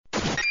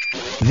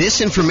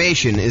This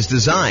information is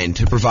designed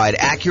to provide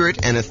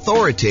accurate and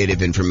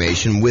authoritative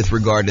information with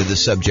regard to the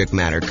subject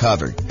matter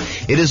covered.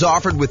 It is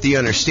offered with the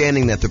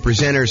understanding that the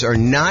presenters are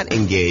not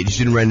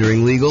engaged in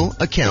rendering legal,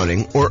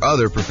 accounting, or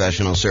other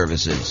professional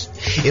services.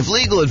 If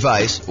legal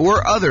advice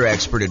or other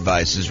expert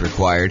advice is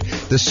required,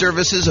 the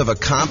services of a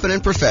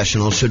competent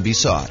professional should be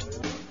sought.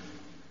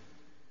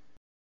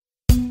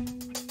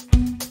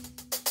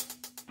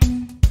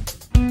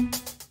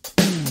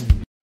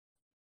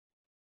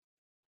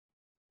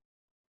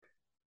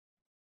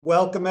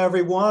 Welcome,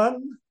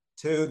 everyone,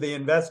 to the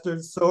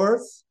Investor's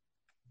Source,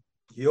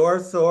 your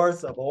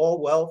source of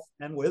all wealth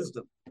and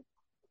wisdom.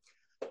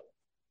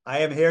 I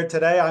am here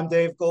today. I'm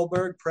Dave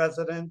Goldberg,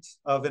 president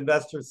of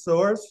Investor's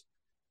Source.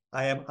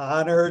 I am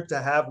honored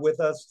to have with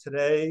us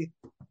today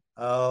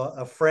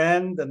a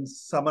friend and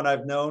someone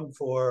I've known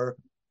for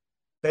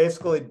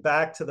basically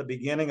back to the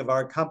beginning of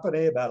our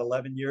company about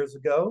 11 years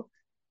ago,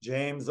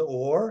 James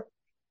Orr.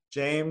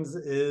 James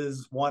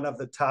is one of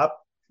the top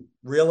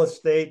real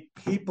estate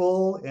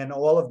people in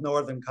all of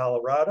Northern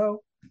Colorado.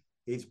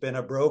 He's been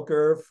a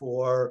broker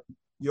for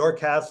Your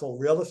Castle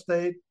Real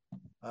Estate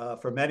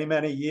for many,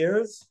 many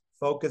years,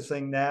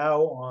 focusing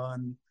now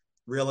on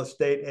real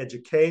estate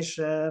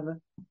education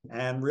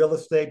and real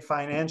estate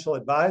financial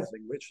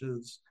advising, which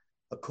is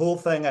a cool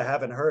thing I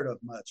haven't heard of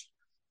much.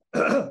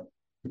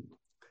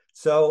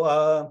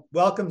 So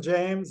welcome,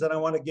 James, and I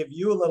want to give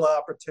you a little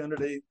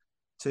opportunity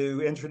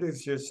to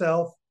introduce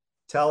yourself.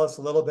 Tell us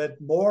a little bit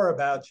more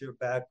about your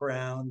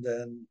background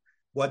and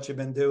what you've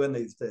been doing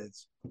these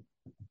days.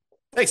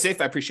 Thanks,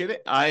 Dave. I appreciate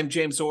it. I'm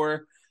James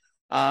Orr.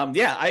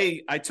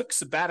 I took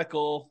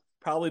sabbatical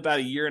probably about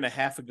a year and a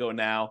half ago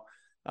now.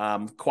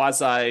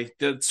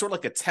 Did sort of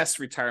like a test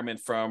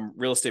retirement from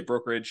real estate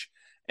brokerage,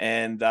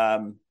 and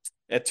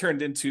it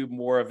turned into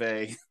more of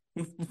a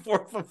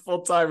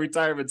full-time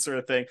retirement sort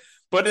of thing.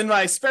 But in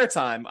my spare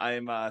time,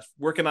 I'm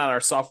working on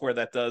our software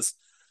that does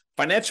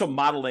financial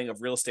modeling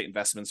of real estate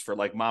investments for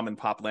like mom and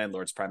pop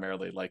landlords,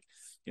 primarily. Like,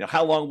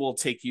 how long will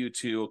it take you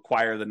to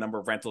acquire the number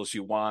of rentals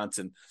you want,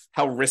 and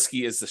how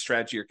risky is the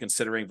strategy you're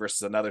considering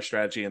versus another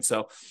strategy. And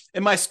so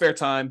in my spare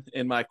time,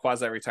 in my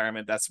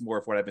quasi-retirement, that's more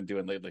of what I've been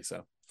doing lately.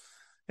 So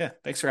yeah,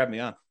 thanks for having me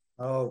on.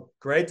 Oh,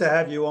 great to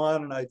have you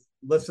on. And I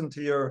listened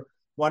to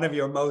one of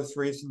your most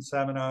recent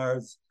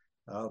seminars,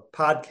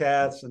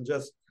 podcasts, and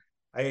just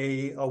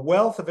a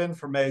wealth of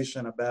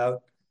information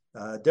about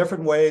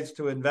different ways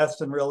to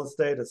invest in real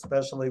estate,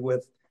 especially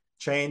with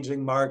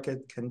changing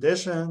market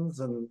conditions.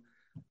 And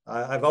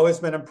I've always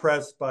been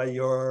impressed by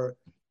your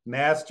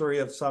mastery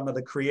of some of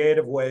the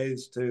creative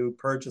ways to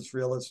purchase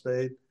real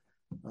estate,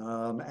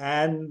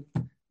 and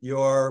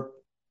your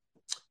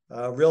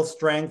real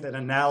strength and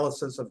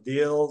analysis of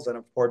deals and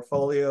of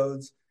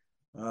portfolios.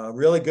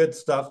 Really good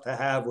stuff to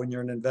have when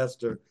you're an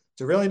investor,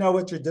 to really know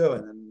what you're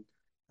doing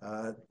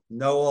and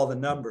know all the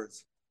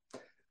numbers.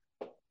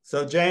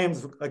 So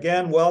James,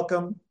 again,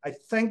 welcome. I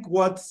think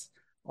what's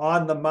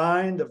on the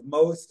mind of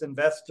most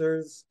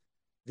investors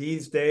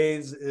these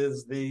days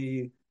is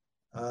the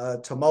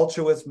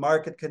tumultuous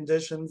market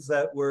conditions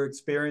that we're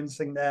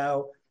experiencing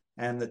now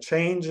and the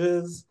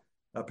changes,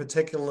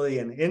 particularly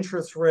in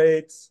interest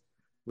rates.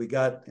 We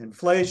got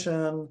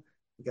inflation,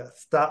 we got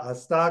a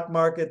stock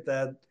market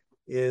that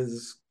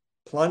is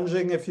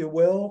plunging, if you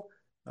will,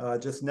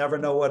 just never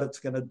know what it's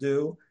going to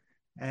do.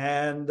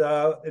 And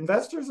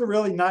investors are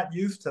really not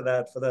used to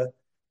that for the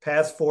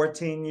past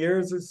 14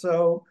 years or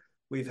so.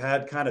 We've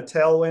had kind of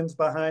tailwinds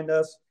behind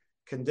us.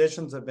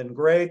 Conditions have been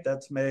great.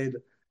 That's made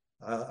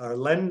our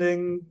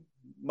lending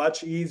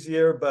much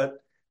easier,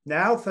 but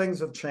now things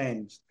have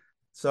changed.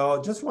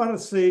 So just want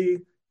to see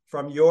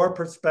from your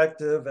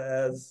perspective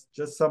as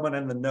just someone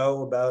in the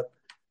know about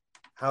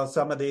how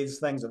some of these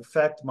things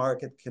affect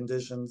market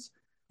conditions,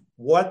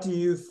 what do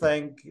you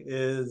think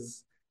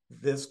is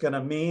this going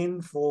to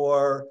mean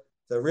for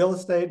the real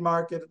estate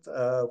market?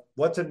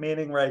 What's it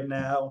meaning right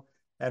now?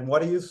 And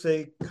what do you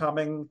see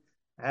coming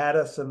at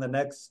us in the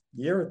next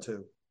year or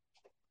two?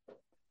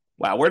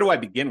 Wow, where do I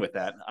begin with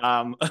that?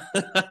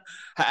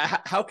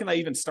 How can I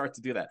even start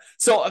to do that?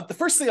 So the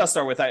first thing I'll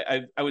start with,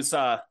 I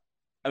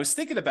was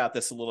thinking about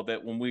this a little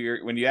bit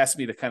when you asked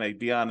me to kind of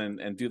be on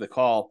and do the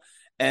call.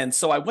 And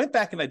so I went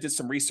back and I did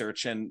some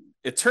research, and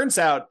it turns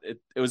out it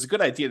was a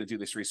good idea to do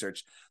this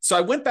research. So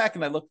I went back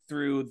and I looked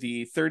through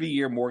the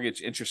 30-year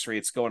mortgage interest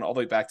rates going all the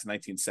way back to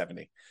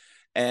 1970.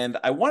 And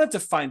I wanted to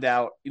find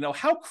out,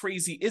 how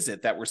crazy is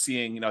it that we're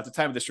seeing, at the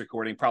time of this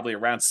recording, probably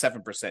around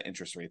 7%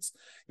 interest rates,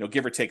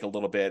 give or take a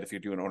little bit if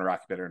you're doing owner,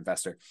 occupier,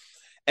 investor.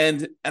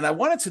 And I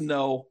wanted to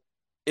know,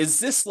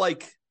 is this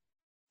like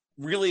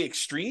really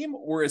extreme,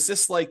 or is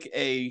this like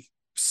a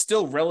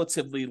still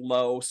relatively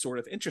low sort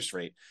of interest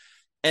rate?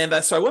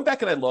 And so I went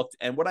back and I looked,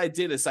 and what I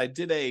did is I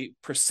did a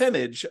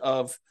percentage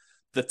of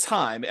the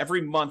time every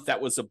month that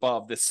was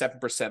above this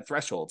 7%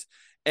 threshold.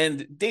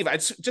 And Dave, I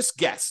just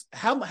guess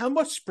how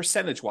much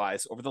percentage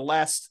wise over the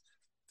last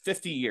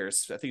 50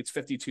 years, I think it's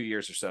 52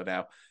 years or so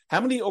now, how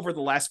many over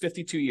the last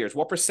 52 years,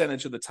 what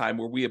percentage of the time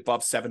were we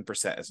above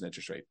 7% as an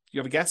interest rate? Do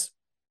you have a guess?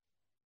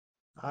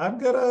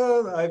 I've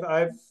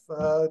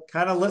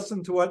kind of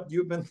listened to what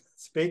you've been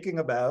speaking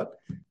about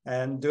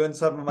and doing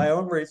some of my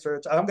own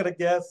research. I'm gonna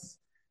guess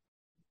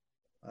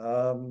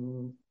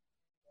 73%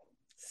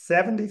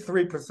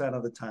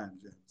 of the time,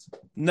 James.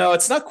 No,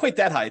 it's not quite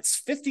that high.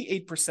 It's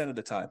 58% of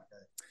the time.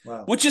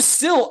 Wow. Which is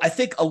still, I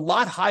think, a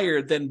lot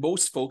higher than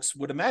most folks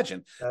would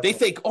imagine. They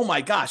think, oh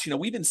my gosh,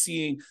 we've been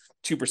seeing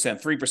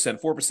 2%,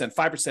 3%, 4%,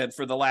 5%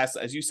 for the last,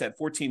 as you said,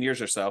 14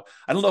 years or so.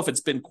 I don't know if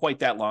it's been quite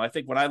that long. I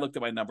think when I looked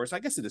at my numbers, I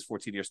guess it is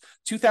 14 years.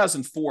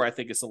 2004, I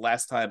think, is the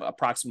last time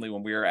approximately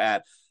when we were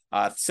at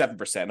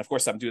 7%. Of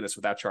course, I'm doing this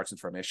without charts in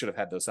front of me. I should have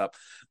had those up.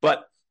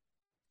 But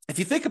if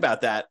you think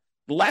about that,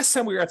 the last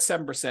time we were at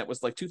 7%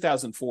 was like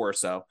 2004 or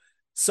so.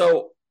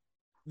 So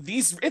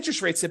these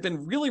interest rates have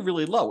been really,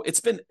 really low.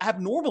 It's been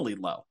abnormally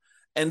low.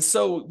 And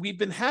so we've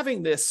been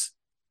having this,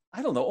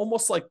 I don't know,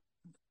 almost like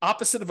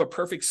opposite of a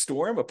perfect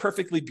storm, a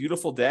perfectly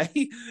beautiful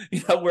day,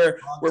 where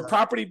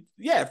property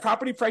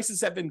prices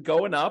have been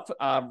going up,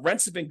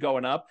 rents have been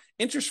going up,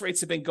 interest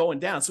rates have been going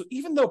down. So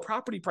even though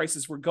property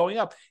prices were going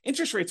up,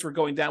 interest rates were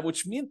going down,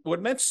 which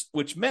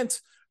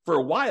meant for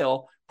a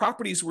while,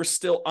 properties were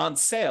still on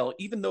sale,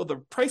 even though the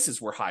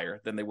prices were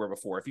higher than they were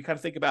before. If you kind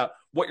of think about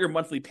what your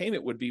monthly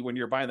payment would be when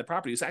you're buying the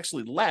property, it's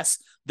actually less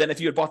than if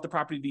you had bought the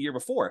property the year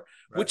before,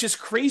 right, which is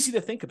crazy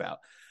to think about.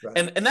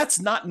 Right. And that's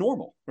not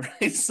normal,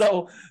 right?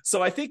 So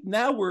I think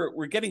now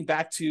we're getting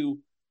back to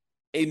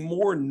a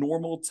more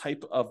normal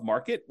type of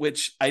market,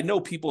 which I know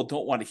people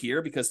don't want to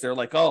hear because they're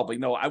like, oh, but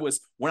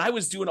when I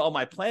was doing all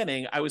my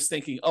planning, I was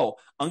thinking, oh,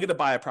 I'm going to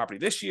buy a property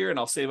this year and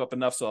I'll save up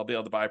enough so I'll be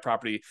able to buy a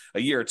property a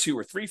year or 2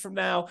 or 3 from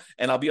now,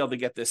 and I'll be able to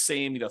get this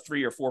same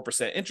 3 or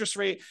 4% interest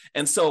rate.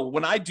 And so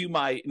when I do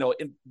my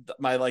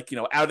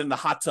out in the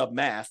hot tub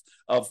math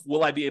of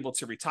will I be able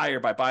to retire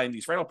by buying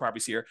these rental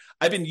properties here,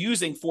 I've been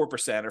using 4% or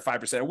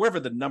 5% or wherever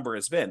the number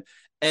has been,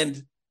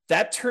 and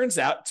that turns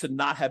out to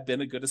not have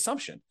been a good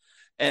assumption.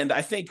 And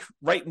I think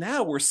right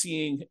now we're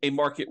seeing a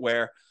market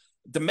where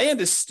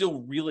demand is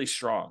still really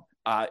strong.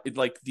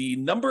 The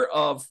number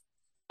of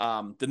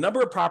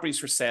properties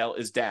for sale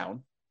is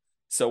down,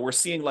 so we're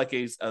seeing like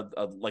a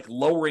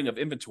lowering of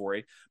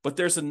inventory. But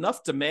there's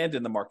enough demand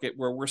in the market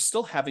where we're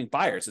still having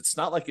buyers. It's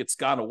not like it's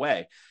gone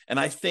away. And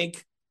I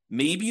think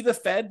maybe the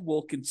Fed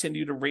will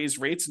continue to raise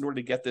rates in order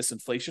to get this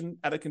inflation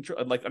out of control,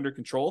 under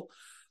control.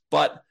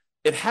 But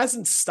it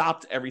hasn't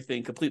stopped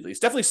everything completely. It's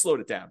definitely slowed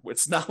it down.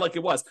 It's not like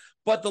it was.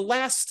 But the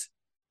last,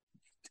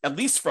 at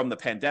least from the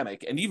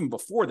pandemic, and even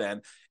before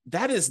then,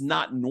 that is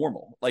not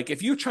normal. Like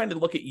if you're trying to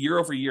look at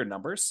year-over-year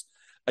numbers,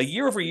 a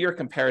year-over-year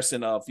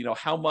comparison of,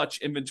 how much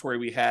inventory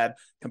we had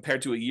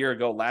compared to a year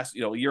ago a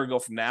year ago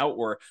from now,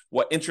 or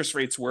what interest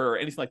rates were or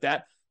anything like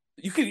that,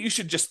 you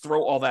should just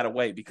throw all that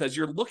away, because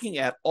you're looking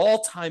at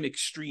all-time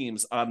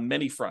extremes on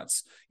many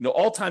fronts.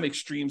 All-time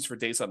extremes for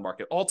days on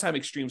market, all-time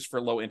extremes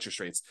for low interest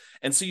rates.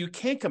 And so you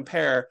can't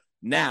compare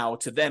now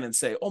to then and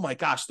say, oh my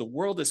gosh, the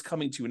world is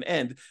coming to an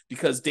end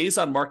because days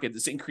on market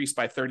is increased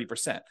by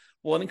 30%.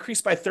 Well, it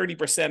increased by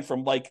 30%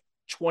 from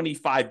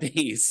 25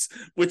 days,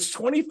 which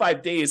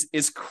 25 days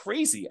is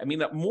crazy. I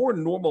mean, a more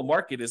normal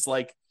market is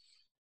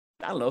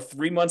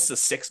 3 months to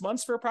 6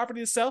 months for a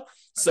property to sell.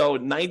 So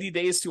 90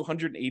 days to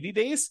 180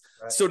 days.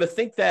 Right. So to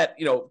think that,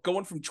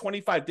 going from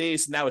 25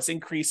 days, now it's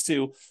increased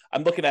to,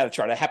 I'm looking at a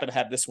chart. I happen to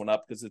have this one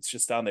up because it's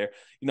just down there.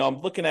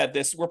 I'm looking at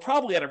this. We're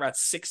probably at around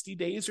 60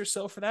 days or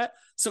so for that.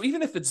 So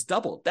even if it's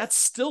doubled, that's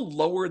still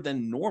lower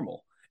than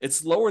normal.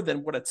 It's lower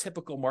than what a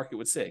typical market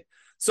would say.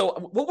 So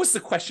what was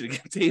the question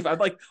again, Dave? I'm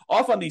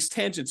off on these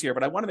tangents here,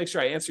 but I want to make sure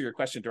I answer your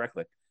question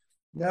directly.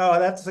 No,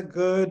 that's a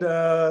good,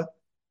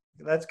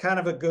 that's kind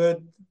of a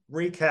good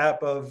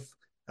recap of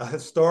a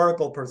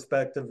historical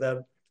perspective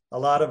that a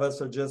lot of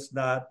us are just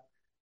not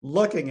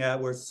looking at.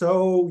 We're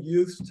so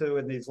used to,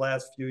 in these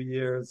last few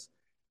years,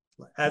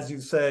 as you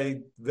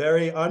say,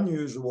 very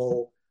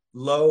unusual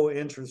low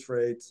interest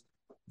rates,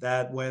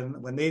 that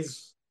when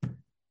these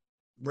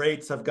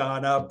rates have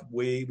gone up,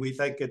 we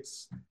think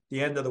it's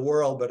the end of the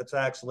world, but it's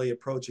actually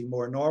approaching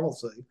more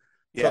normalcy.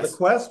 Yes. So the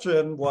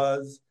question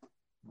was,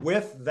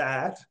 with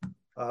that,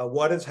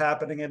 what is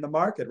happening in the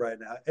market right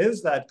now?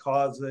 Is that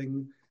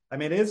causing,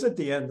 is it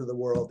the end of the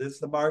world? Is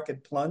the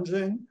market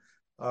plunging?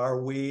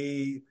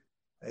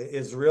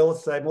 Is real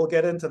estate, we'll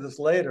get into this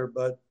later,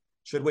 but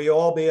should we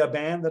all be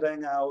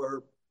abandoning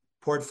our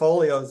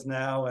portfolios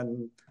now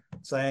and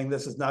saying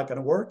this is not going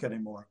to work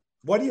anymore?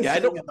 What are you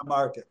seeing in the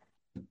market?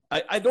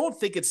 I don't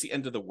think it's the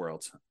end of the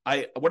world.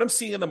 What I'm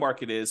seeing in the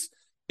market is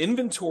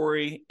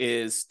inventory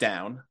is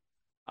down.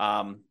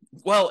 So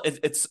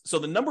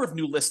the number of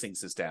new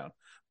listings is down,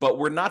 but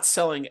we're not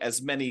selling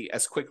as many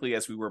as quickly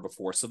as we were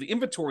before. So the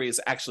inventory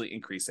is actually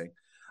increasing.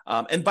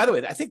 And by the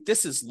way, I think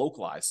this is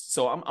localized.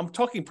 So I'm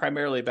talking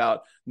primarily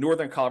about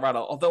Northern Colorado,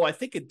 although I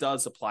think it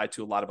does apply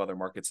to a lot of other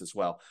markets as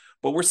well.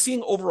 But we're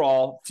seeing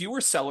overall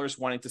fewer sellers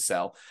wanting to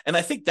sell. And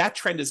I think that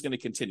trend is going to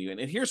continue. And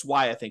here's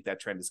why I think that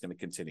trend is going to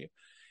continue.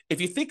 if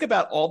you think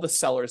about all the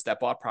sellers that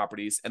bought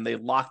properties and they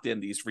locked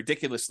in these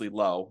ridiculously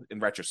low, in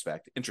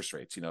retrospect, interest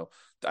rates,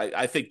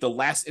 I think the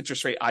last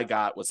interest rate I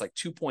got was like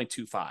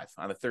 2.25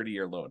 on a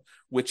 30-year loan,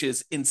 which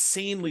is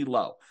insanely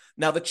low.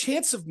 Now, the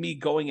chance of me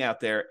going out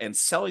there and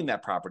selling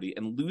that property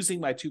and losing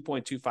my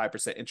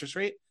 2.25% interest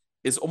rate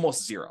is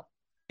almost zero.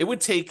 It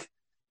would take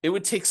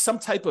some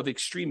type of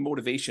extreme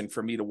motivation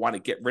for me to want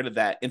to get rid of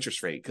that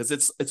interest rate, because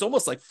it's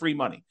almost like free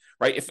money,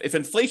 right? If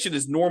inflation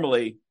is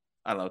normally,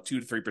 I don't know, 2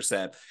 to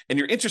 3%, and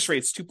your interest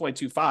rate is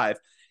 2.25,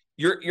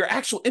 your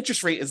actual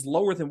interest rate is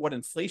lower than what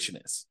inflation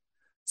is.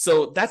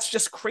 So that's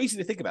just crazy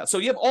to think about. So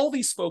you have all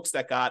these folks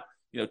that got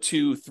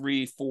 2,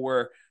 3,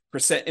 4%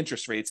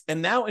 interest rates,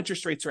 and now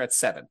interest rates are at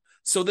 7.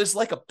 So there's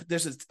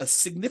a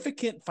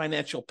significant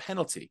financial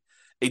penalty,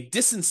 a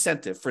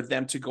disincentive for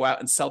them to go out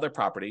and sell their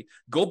property,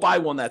 go buy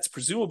one that's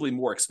presumably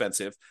more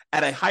expensive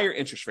at a higher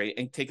interest rate,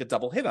 and take a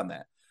double hit on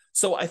that.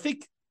 So I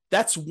think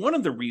that's one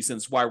of the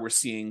reasons why we're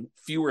seeing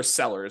fewer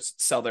sellers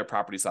sell their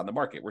properties on the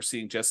market. We're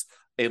seeing just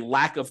a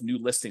lack of new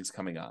listings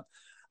coming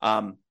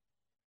on.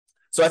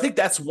 So I think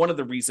that's one of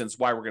the reasons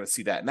why we're going to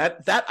see that. And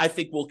that I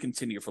think will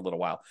continue for a little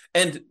while.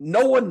 And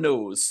no one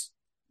knows.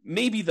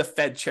 Maybe the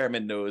Fed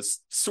chairman knows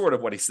sort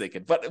of what he's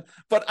thinking, but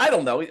I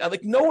don't know.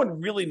 Like, no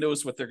one really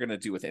knows what they're going to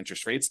do with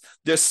interest rates.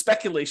 There's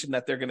speculation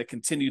that they're going to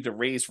continue to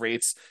raise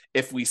rates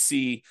if we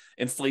see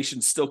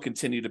inflation still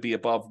continue to be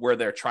above where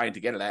they're trying to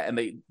get it at.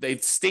 And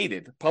they've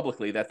stated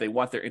publicly that they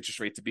want their interest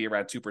rate to be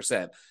around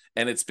 2%,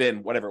 and it's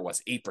been whatever it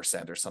was,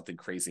 8% or something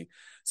crazy.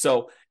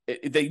 So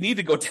they need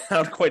to go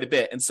down quite a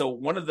bit. And so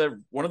one of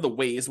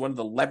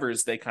the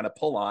levers they kind of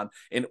pull on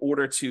in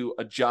order to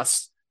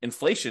adjust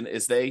inflation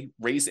is they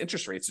raise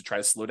interest rates to try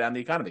to slow down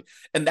the economy.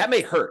 And that may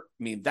hurt.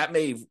 I mean, that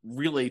may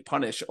really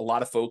punish a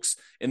lot of folks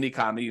in the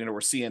economy. We're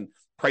seeing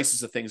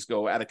prices of things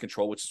go out of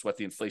control, which is what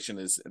the inflation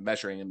is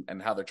measuring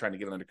and how they're trying to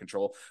get it under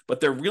control. But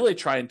they're really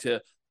trying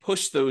to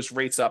push those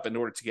rates up in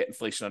order to get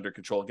inflation under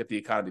control and get the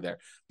economy there.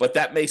 But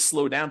that may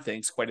slow down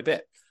things quite a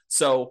bit.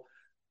 So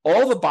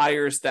all the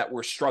buyers that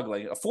were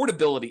struggling,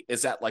 affordability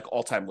is at like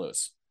all-time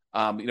lows.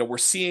 We're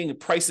seeing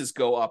prices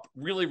go up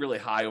really, really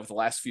high over the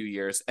last few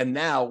years. And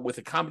now with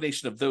a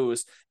combination of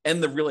those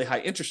and the really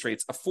high interest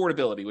rates,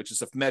 affordability, which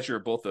is a measure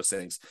of both those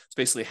things, it's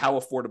basically how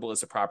affordable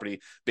is a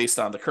property based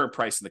on the current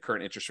price and the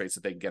current interest rates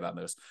that they can get on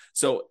those.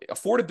 So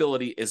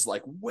affordability is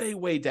like way,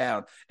 way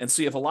down. And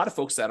so you have a lot of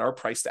folks that are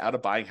priced out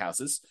of buying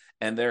houses,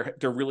 and they're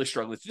really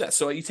struggling to do that.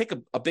 So you take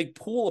a big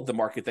pool of the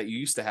market that you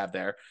used to have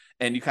there,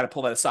 and you kind of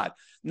pull that aside.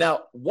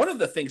 Now, one of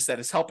the things that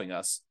is helping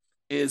us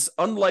is,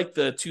 unlike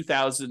the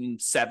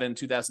 2007,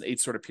 2008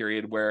 sort of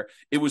period where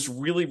it was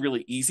really,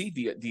 really easy,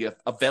 the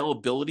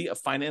availability of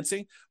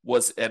financing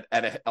was at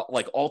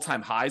like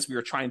all-time highs. We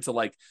were trying to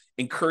like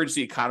encourage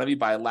the economy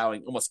by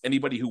allowing almost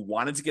anybody who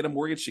wanted to get a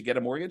mortgage to get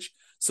a mortgage.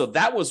 So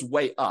that was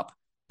way up.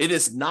 It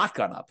has not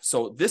gone up.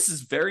 So this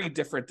is very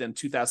different than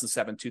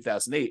 2007,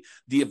 2008.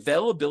 The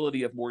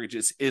availability of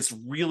mortgages is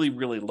really,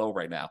 really low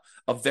right now.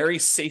 A very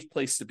safe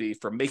place to be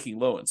for making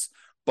loans.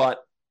 But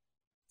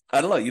I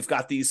don't know, you've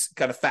got these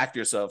kind of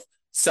factors of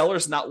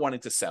sellers not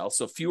wanting to sell,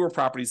 so fewer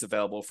properties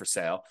available for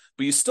sale,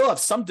 but you still have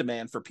some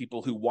demand for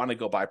people who want to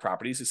go buy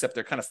properties, except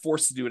they're kind of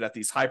forced to do it at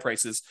these high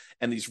prices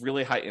and these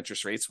really high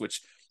interest rates, which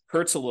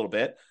hurts a little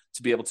bit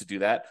to be able to do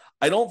that.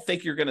 I don't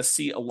think you're going to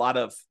see a lot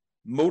of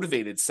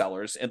motivated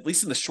sellers, at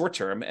least in the short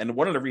term. And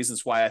one of the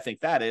reasons why I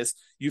think that is,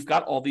 you've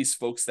got all these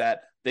folks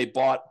that they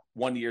bought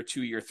 1 year,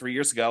 2 year, 3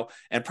 years ago,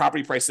 and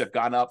property prices have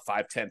gone up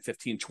 5, 10,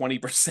 15,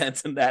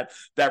 20% in that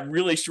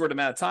really short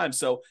amount of time.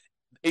 So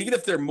even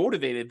if they're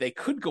motivated, they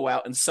could go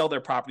out and sell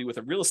their property with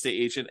a real estate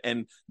agent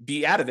and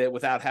be out of it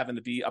without having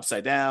to be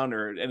upside down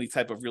or any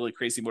type of really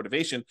crazy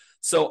motivation.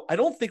 So I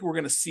don't think we're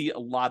going to see a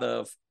lot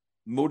of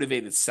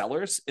motivated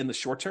sellers in the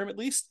short term, at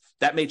least.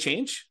 That may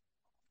change.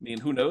 I mean,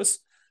 who knows?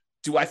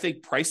 Do I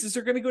think prices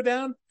are going to go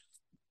down?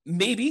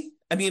 Maybe.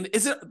 I mean,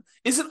 is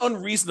it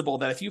unreasonable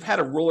that if you've had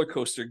a roller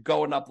coaster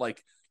going up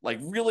like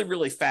really,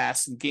 really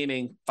fast and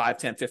gaining 5,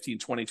 10, 15,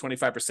 20,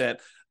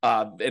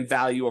 25% in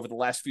value over the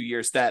last few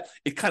years, that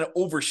it kind of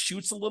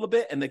overshoots a little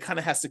bit and it kind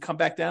of has to come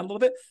back down a little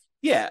bit?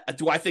 Yeah.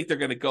 Do I think they're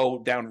going to go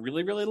down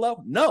really, really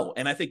low? No.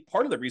 And I think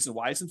part of the reason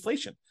why is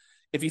inflation.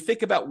 If you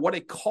think about what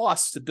it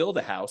costs to build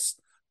a house,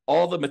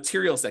 all the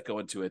materials that go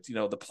into it,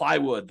 the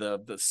plywood,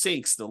 the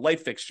sinks, the light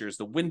fixtures,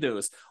 the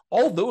windows,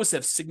 all those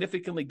have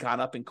significantly gone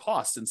up in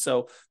cost. And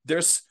so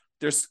there's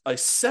a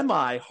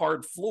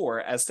semi-hard floor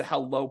as to how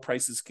low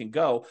prices can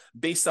go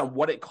based on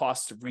what it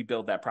costs to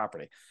rebuild that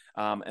property.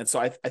 And so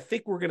I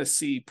think we're going to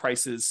see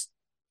prices.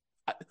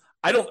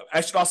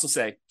 I should also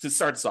say, to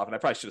start this off, and I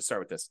probably should have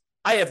started with this,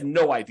 I have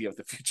no idea what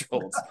the future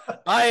holds.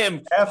 I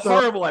am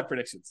horrible at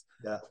predictions.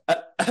 Yeah.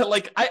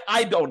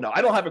 I don't know.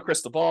 I don't have a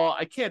crystal ball.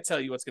 I can't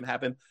tell you what's going to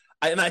happen.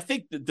 And I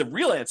think the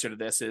real answer to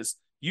this is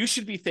you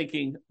should be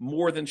thinking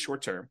more than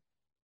short term.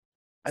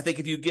 I think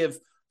if you give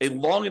a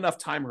long enough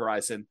time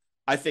horizon,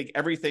 I think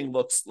everything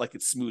looks like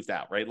it's smoothed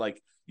out, right?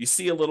 Like you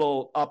see a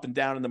little up and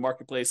down in the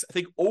marketplace. I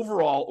think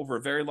overall, over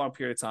a very long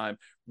period of time,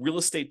 real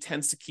estate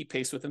tends to keep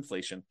pace with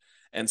inflation.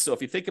 And so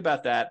if you think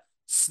about that,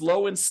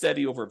 slow and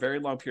steady over a very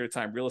long period of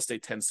time, real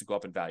estate tends to go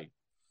up in value.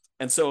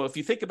 And so if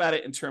you think about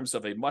it in terms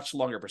of a much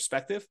longer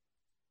perspective,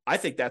 I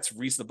think that's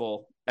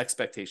reasonable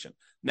expectation.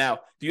 Now,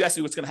 do you ask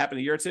me what's going to happen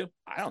in a year or two?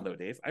 I don't know,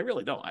 Dave. I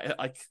really don't.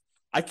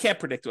 I can't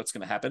predict what's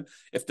going to happen.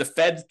 If the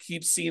Fed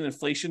keeps seeing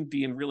inflation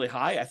being really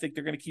high, I think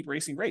they're going to keep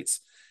raising rates.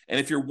 And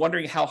if you're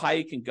wondering how high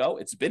it can go,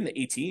 it's been to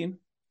 18.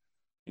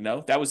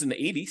 That was in the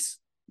 80s,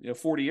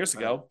 40 years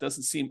ago.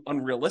 Doesn't seem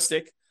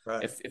unrealistic.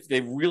 Right. If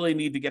they really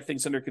need to get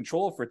things under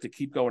control for it to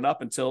keep going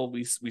up until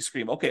we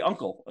scream, okay,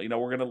 uncle,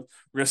 we're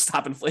gonna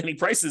stop inflating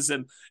prices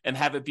and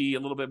have it be a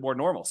little bit more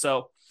normal.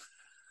 So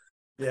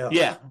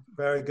yeah,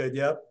 very good.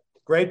 Yep,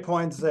 great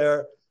points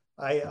there.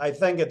 I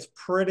think it's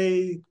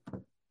pretty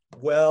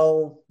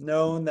well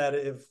known that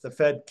if the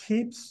Fed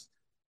keeps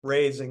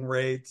raising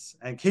rates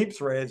and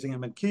keeps raising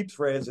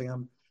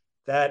them,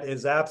 that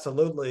is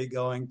absolutely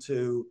going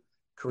to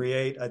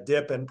create a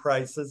dip in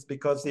prices,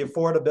 because the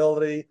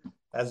affordability,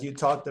 as you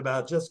talked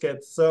about, just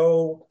gets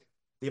the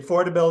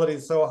affordability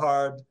is so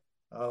hard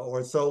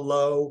or so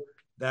low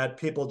that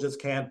people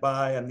just can't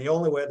buy. And the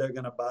only way they're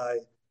going to buy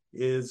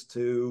is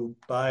to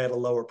buy at a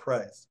lower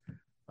price.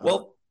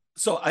 Well,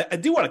 so I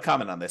do want to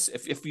comment on this.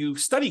 If you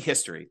study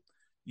history,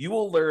 you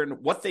will learn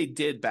what they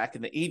did back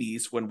in the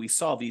 80s when we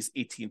saw these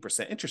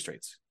 18% interest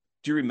rates.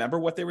 Do you remember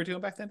what they were doing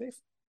back then, Dave?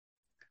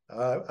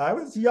 I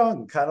was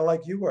young, kind of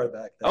like you were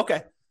back then.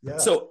 Okay. Yeah.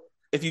 So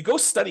if you go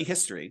study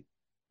history,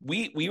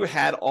 we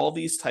had all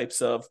these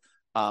types of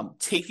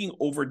taking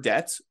over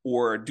debt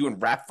or doing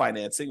wrap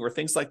financing or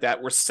things like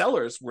that, where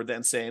sellers were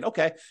then saying,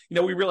 okay,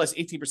 we realize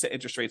 18%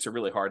 interest rates are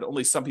really hard.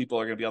 Only some people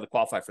are going to be able to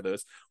qualify for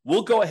those.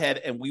 We'll go ahead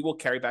and we will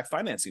carry back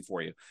financing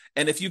for you.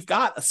 And if you've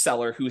got a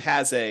seller who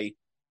has a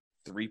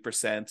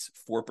 3%,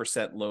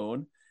 4%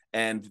 loan,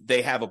 and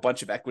they have a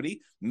bunch of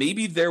equity,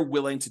 maybe they're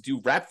willing to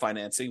do wrap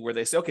financing where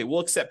they say, okay,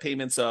 we'll accept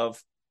payments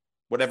of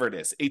whatever it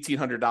is,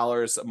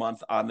 $1,800 a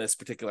month on this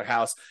particular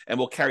house, and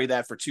we'll carry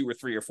that for 2 or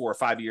 3 or 4 or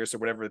 5 years or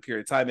whatever the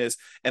period of time is,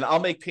 and I'll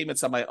make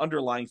payments on my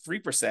underlying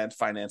 3%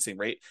 financing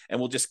rate,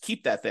 and we'll just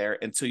keep that there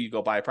until you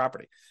go buy a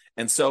property.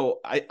 And so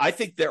I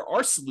think there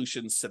are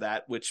solutions to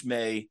that which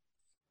may,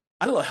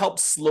 help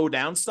slow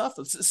down stuff.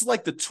 This is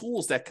like the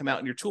tools that come out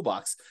in your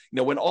toolbox.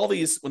 When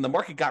the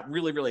market got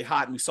really, really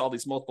hot and we saw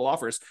these multiple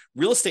offers,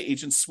 real estate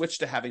agents switched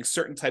to having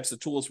certain types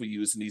of tools we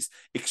use in these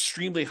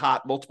extremely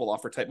hot multiple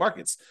offer type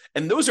markets.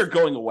 And those are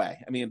going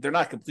away. I mean, they're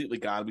not completely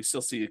gone. We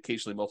still see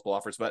occasionally multiple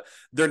offers, but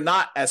they're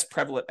not as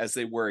prevalent as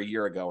they were a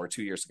year ago or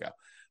 2 years ago.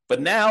 But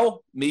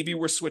now maybe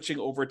we're switching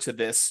over to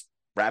this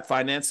wrap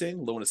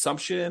financing, loan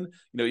assumption.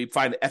 You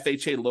find an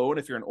FHA loan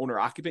if you're an owner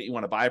occupant, you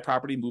want to buy a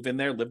property, move in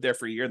there, live there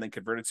for a year, and then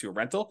convert it to a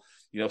rental.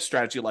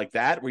 Strategy like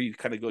that, where you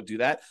kind of go do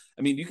that.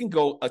 I mean, you can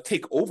go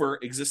take over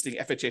existing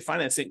FHA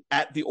financing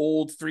at the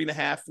old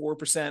 3.5%,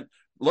 4%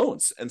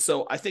 loans. And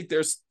so I think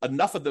there's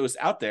enough of those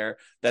out there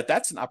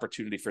that's an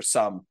opportunity for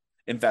some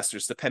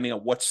investors, depending on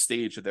what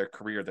stage of their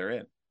career they're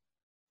in.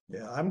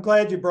 Yeah, I'm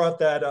glad you brought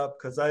that up,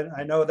 because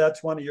I know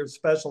that's one of your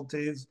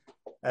specialties.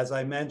 As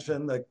I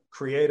mentioned, the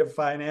creative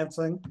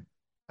financing.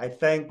 I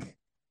think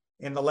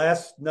in the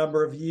last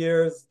number of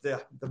years,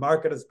 the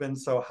market has been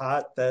so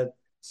hot that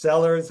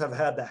sellers have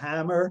had the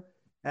hammer,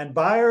 and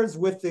buyers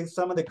with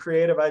some of the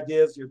creative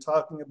ideas you're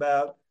talking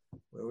about,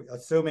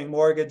 assuming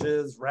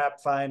mortgages,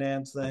 wrap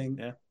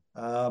financing,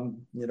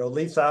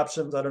 lease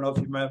options. I don't know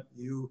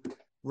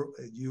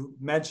if you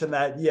mentioned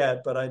that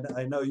yet, but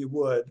I know you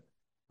would.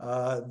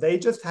 They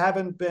just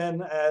haven't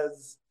been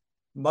as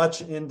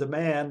much in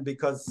demand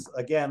because,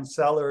 again,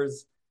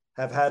 sellers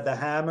have had the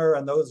hammer,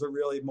 and those are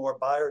really more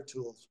buyer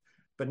tools.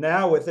 But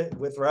now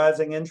with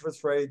rising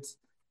interest rates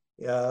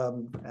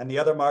and the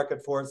other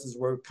market forces,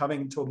 we're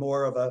coming to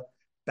more of a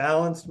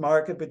balanced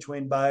market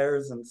between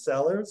buyers and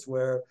sellers,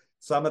 where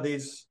some of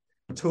these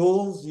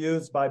tools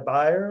used by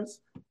buyers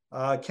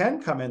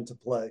can come into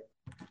play.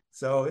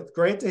 So it's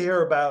great to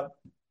hear about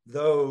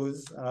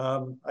those.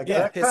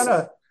 That kind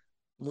of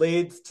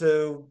leads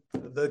to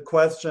the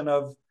question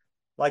of,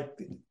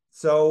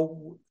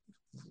 so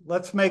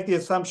let's make the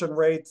assumption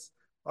rates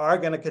are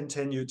going to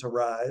continue to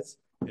rise.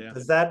 Yeah.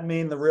 Does that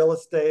mean do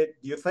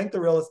you think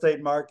the real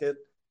estate market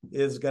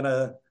is going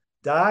to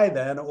die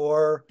then,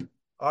 or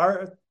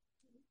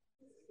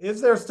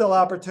is there still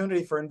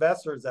opportunity for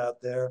investors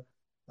out there,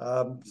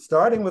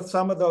 starting with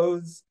some of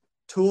those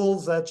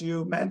tools that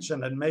you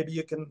mentioned, and maybe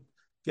you can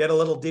get a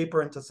little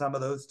deeper into some of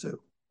those too?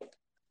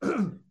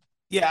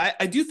 Yeah,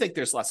 I do think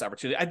there's less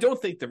opportunity. I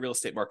don't think the real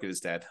estate market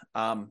is dead.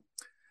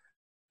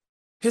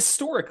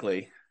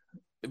 Historically,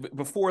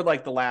 before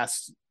the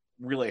last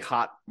really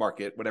hot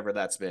market, whatever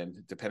that's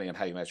been, depending on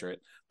how you measure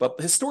it,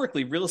 but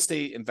historically, real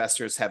estate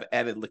investors have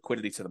added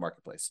liquidity to the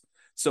marketplace.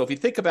 So if you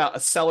think about a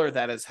seller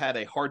that has had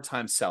a hard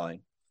time selling,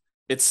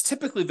 it's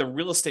typically the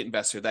real estate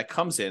investor that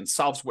comes in,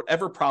 solves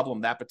whatever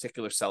problem that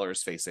particular seller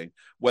is facing,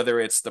 whether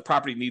it's the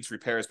property needs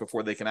repairs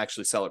before they can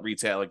actually sell it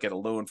retail and get a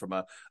loan from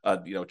a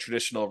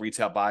traditional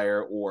retail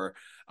buyer, or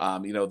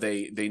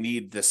they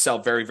need to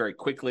sell very, very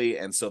quickly,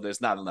 and so there's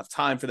not enough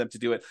time for them to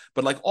do it.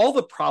 But all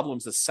the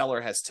problems the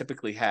seller has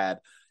typically had,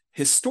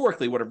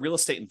 historically, what a real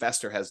estate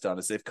investor has done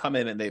is they've come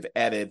in and they've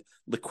added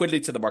liquidity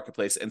to the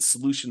marketplace and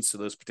solutions to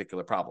those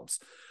particular problems.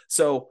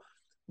 So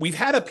we've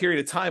had a period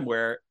of time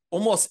where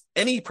almost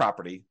any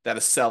property that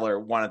a seller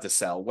wanted to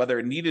sell, whether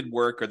it needed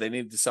work or they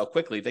needed to sell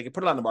quickly, they could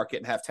put it on the market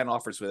and have 10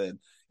 offers within,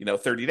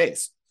 30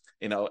 days,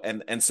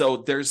 and so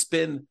there's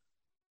been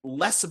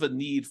less of a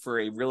need for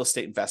a real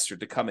estate investor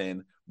to come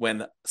in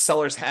when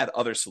sellers had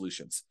other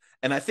solutions.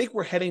 And I think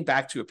we're heading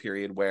back to a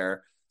period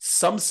where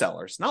some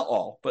sellers, not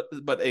all,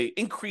 but a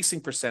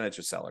increasing percentage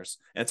of sellers,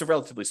 and it's a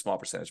relatively small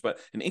percentage, but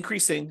an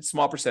increasing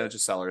small percentage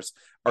of sellers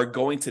are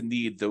going to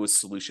need those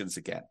solutions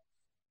again.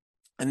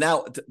 And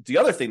now the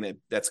other thing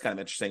that's kind of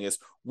interesting is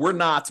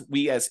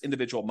we as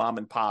individual mom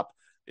and pop,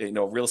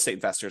 real estate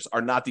investors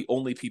are not the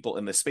only people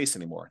in this space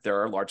anymore.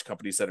 There are large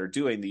companies that are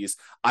doing these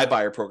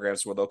iBuyer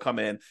programs where they'll come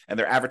in and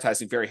they're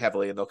advertising very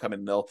heavily, and they'll come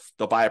in and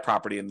they'll buy a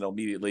property and they'll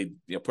immediately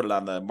put it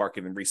on the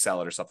market and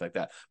resell it or something like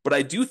that. But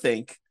I do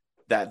think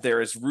that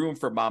there is room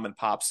for mom and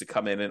pops to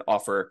come in and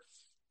offer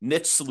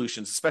niche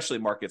solutions, especially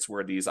in markets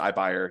where these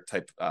iBuyer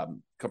type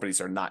companies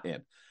are not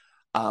in.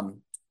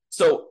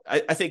 So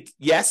I think,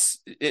 yes,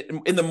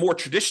 in the more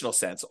traditional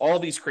sense, all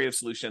these creative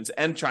solutions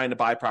and trying to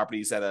buy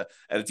properties at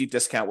a deep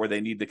discount where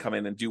they need to come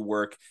in and do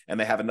work and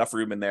they have enough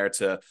room in there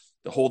to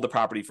hold the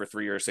property for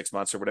 3 or 6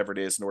 months or whatever it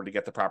is in order to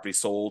get the property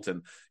sold,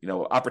 and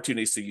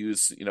opportunities to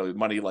use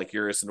money like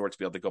yours in order to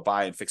be able to go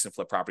buy and fix and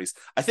flip properties.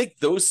 I think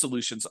those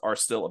solutions are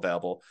still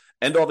available,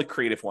 and all the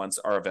creative ones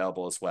are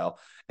available as well.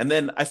 And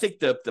then I think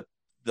the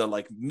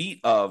like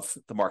meat of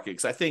the market,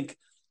 because I think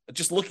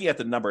just looking at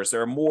the numbers,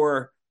 there are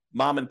more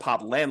mom and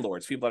pop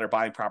landlords, people that are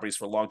buying properties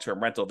for long-term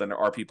rental, than there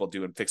are people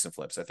doing fix and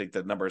flips. I think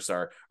the numbers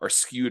are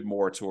skewed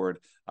more toward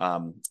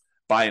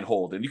buy and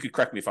hold. And you could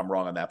correct me if I'm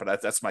wrong on that,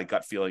 but that's my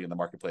gut feeling in the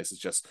marketplace. Is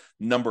just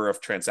number of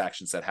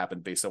transactions that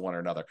happen based on one or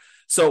another.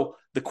 So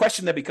the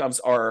question that becomes,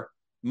 are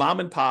mom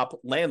and pop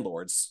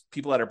landlords,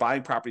 people that are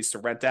buying properties to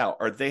rent out,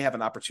 are they have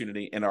an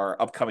opportunity in our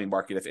upcoming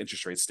market if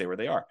interest rates stay where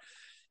they are?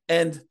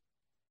 And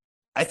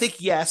I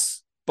think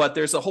yes, but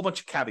there's a whole bunch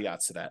of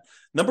caveats to that.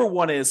 Number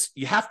one is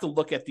you have to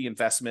look at the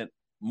investment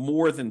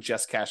more than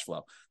just cash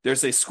flow.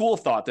 There's a school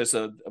of thought. There's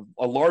a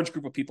large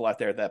group of people out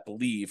there that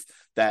believe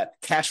that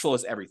cash flow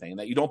is everything, and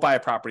that you don't buy a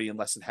property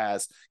unless it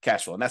has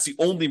cash flow. And that's the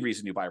only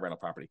reason you buy a rental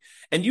property.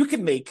 And you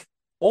can make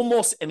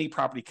almost any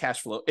property cash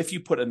flow if you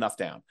put enough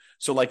down.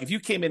 So like if you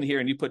came in here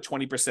and you put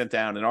 20%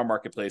 down in our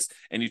marketplace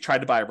and you tried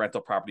to buy a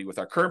rental property with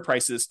our current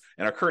prices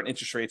and our current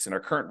interest rates and our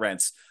current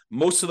rents,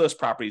 most of those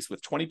properties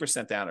with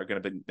 20% down are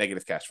going to be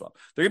negative cash flow.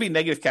 They're going to be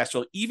negative cash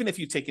flow even if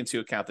you take into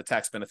account the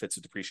tax benefits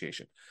of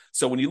depreciation.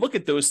 So when you look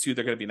at those two,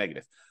 they're going to be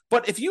negative.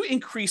 But if you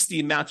increase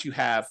the amount you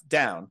have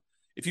down,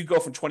 if you go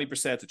from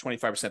 20% to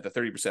 25% to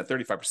 30%,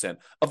 35%,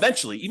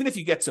 eventually, even if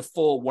you get to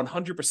full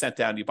 100%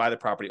 down, you buy the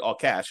property all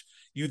cash,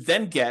 you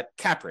then get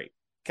cap rate.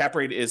 Cap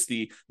rate is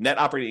the net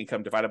operating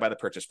income divided by the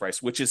purchase price,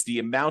 which is the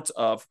amount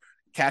of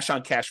cash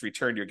on cash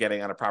return you're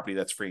getting on a property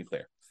that's free and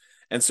clear.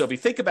 And so if you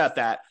think about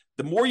that,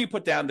 the more you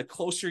put down, the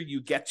closer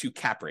you get to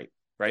cap rate.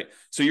 Right.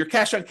 So your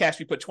cash on cash,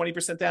 you put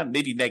 20% down,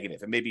 maybe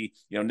negative, and maybe,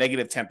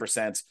 negative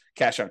 10%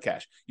 cash on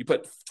cash. You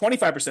put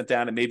 25%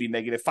 down and maybe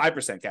negative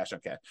 5% cash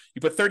on cash.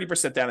 You put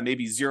 30% down and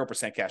maybe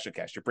 0% cash on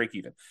cash. You're break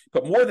even.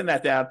 Put more than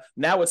that down.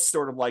 Now it's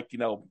sort of like,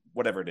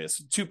 whatever it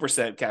is,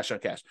 2% cash on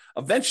cash.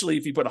 Eventually,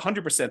 if you put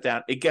 100%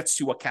 down, it gets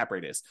to what cap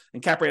rate is.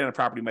 And cap rate on a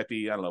property might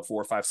be,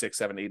 4, 5, 6,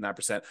 7, 8,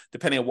 9%,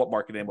 depending on what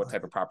market and what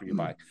type of property you're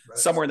buying. Right.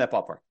 Somewhere in that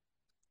ballpark.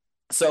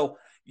 So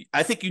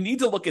I think you need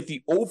to look at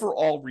the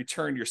overall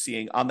return you're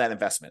seeing on that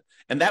investment.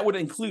 And that would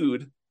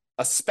include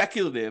a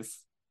speculative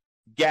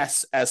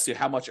guess as to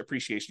how much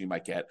appreciation you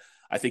might get.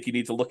 I think you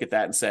need to look at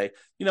that and say,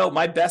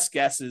 my best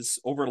guess is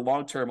over the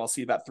long term, I'll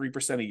see about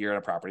 3% a year on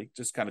a property,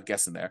 just kind of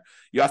guessing there.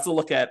 You have to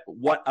look at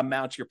what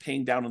amount you're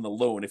paying down on the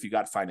loan if you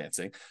got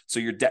financing. So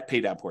your debt pay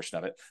down portion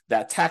of it,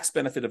 that tax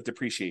benefit of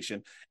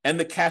depreciation, and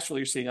the cash flow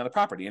you're seeing on the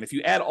property. And if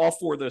you add all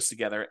four of those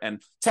together,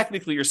 and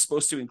technically you're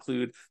supposed to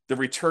include the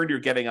return you're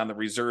getting on the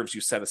reserves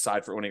you set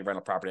aside for owning a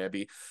rental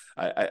property.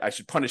 I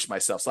should punish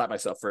myself, slap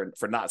myself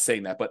for not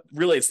saying that, but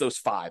really it's those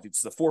five.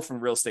 It's the 4 from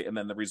real estate and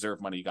then the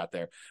reserve money you got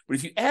there. But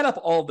if you add up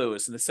all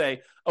those and to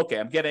say, okay,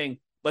 I'm getting,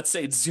 let's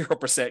say it's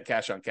 0%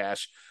 cash on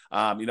cash,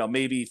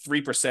 maybe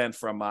 3%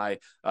 from my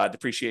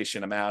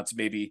depreciation amount,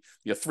 maybe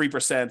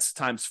 3%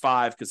 times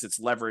 5 because it's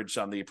leverage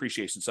on the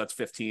appreciation, so that's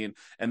 15,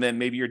 and then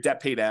maybe your debt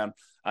pay down.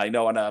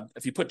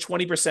 If you put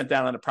 20%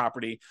 down on a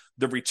property,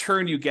 the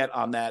return you get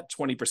on that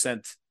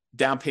 20%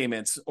 down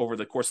payments over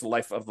the course of the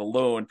life of the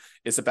loan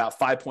is about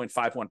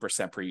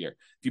 5.51% per year.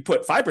 If you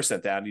put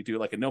 5% down, you do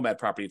like a nomad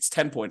property, it's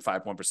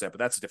 10.51%, but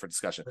that's a different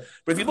discussion.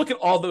 But if you look at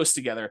all those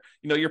together,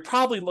 you're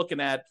probably looking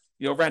at,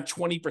 around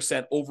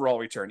 20% overall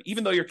return,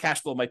 even though your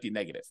cash flow might be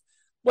negative.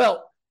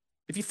 Well,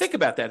 if you think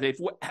about that, Dave,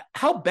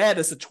 how bad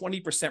is a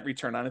 20%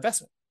 return on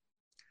investment?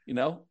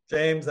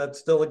 James, that's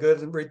still a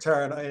good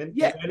return in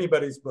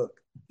anybody's book.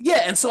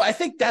 Yeah. And so I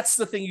think that's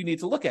the thing you need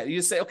to look at. You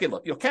just say, okay,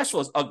 look, cash flow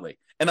is ugly.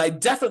 And I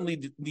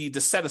definitely need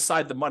to set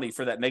aside the money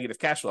for that negative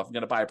cash flow. If I'm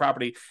going to buy a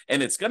property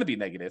and it's going to be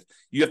negative,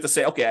 you have to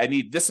say, okay, I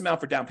need this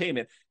amount for down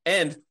payment.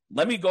 And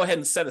let me go ahead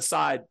and set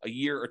aside a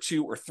year or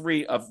 2 or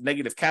 3 of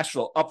negative cash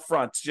flow up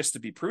front just to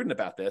be prudent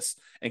about this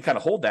and kind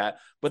of hold that.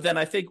 But then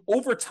I think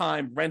over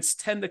time, rents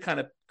tend to kind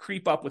of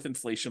creep up with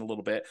inflation a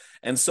little bit.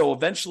 And so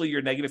eventually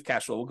your negative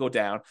cash flow will go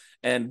down.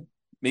 And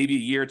maybe a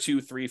year,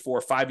 2, 3,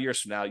 4, 5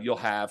 years from now, you'll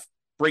have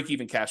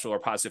break-even cash flow or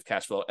positive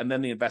cash flow, and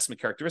then the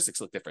investment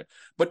characteristics look different.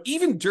 But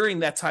even during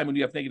that time when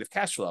you have negative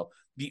cash flow,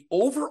 the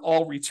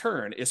overall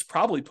return is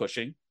probably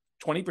pushing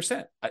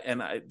 20%.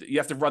 And you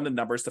have to run the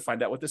numbers to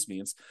find out what this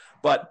means.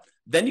 But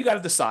then you got to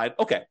decide,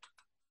 okay,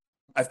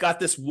 I've got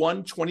this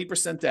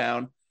 20%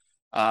 down,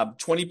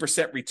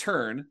 20%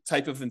 return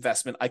type of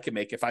investment I can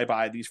make if I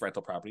buy these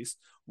rental properties.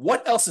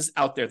 What else is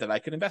out there that I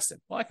could invest in?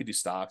 Well, I could do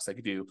stocks, I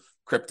could do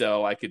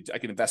crypto, I could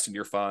invest in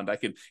your fund, I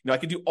could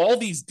do all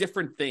these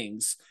different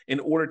things in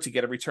order to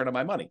get a return on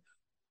my money.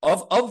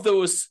 Of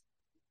those,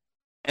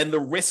 and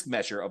the risk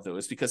measure of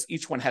those, because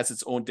each one has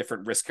its own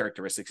different risk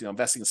characteristics.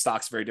 Investing in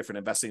stocks is very different.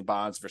 Investing in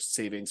bonds versus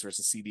savings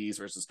versus CDs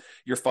versus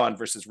your fund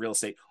versus real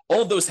estate.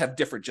 All of those have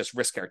different just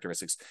risk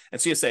characteristics.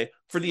 And so you say,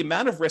 for the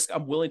amount of risk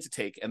I'm willing to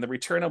take and the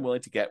return I'm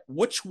willing to get,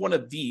 which one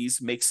of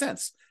these makes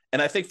sense?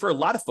 And I think for a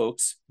lot of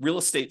folks, real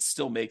estate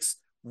still makes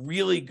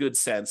really good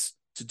sense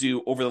to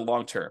do over the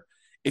long term.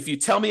 If you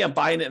tell me I'm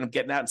buying it and I'm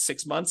getting out in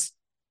 6 months,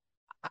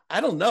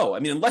 I don't know. I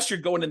mean, unless you're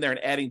going in there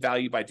and adding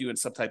value by doing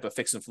some type of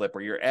fix and flip,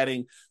 or you're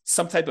adding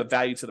some type of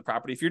value to the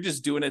property. If you're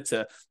just doing it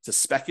to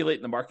speculate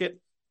in the market,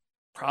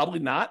 probably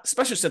not,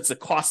 especially since the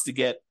cost to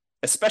get,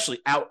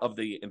 especially out of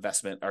the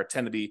investment,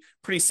 tend to be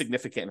pretty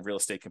significant in real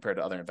estate compared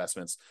to other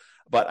investments.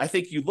 But I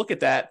think you look at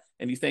that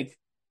and you think,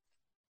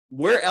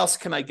 where else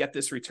can I get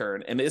this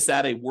return? And is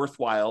that a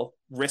worthwhile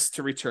risk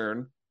to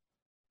return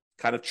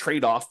kind of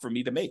trade-off for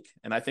me to make?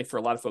 And I think for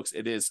a lot of folks,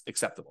 it is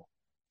acceptable.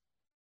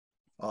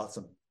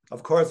 Awesome.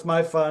 Of course,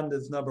 my fund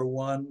is number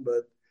one,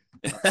 but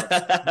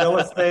real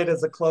estate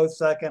is a close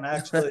second.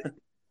 Actually,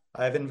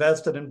 I've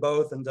invested in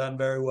both and done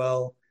very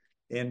well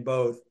in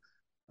both.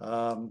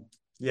 I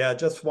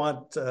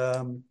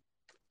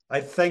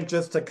think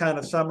just to kind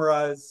of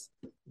summarize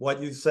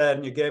what you said,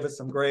 and you gave us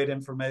some great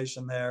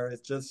information there,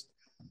 it's just,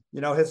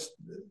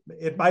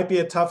 it might be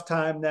a tough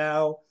time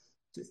now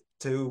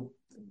to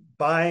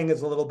buying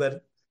is a little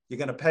bit, you're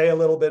going to pay a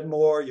little bit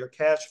more, your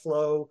cash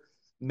flow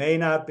may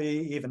not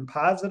be even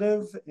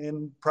positive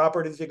in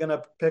properties you're going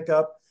to pick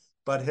up.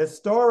 But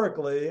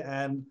historically,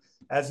 and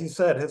as you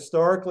said,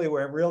 historically,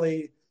 we're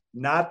really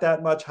not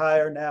that much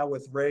higher now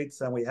with rates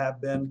than we have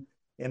been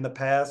in the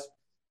past.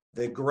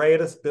 The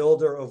greatest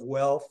builder of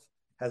wealth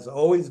has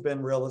always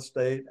been real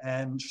estate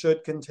and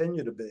should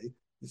continue to be.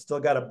 You still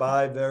got to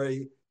buy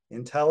very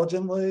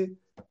intelligently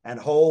and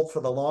hold for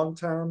the long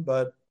term,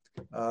 but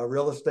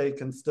real estate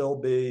can still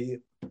be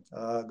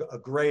a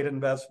great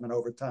investment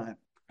over time.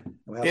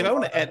 Dave, I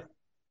want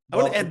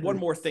to add one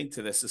more thing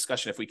to this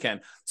discussion if we can.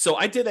 So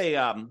I did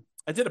a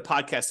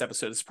podcast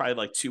episode. It's probably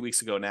like 2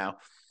 weeks ago now.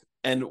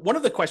 And one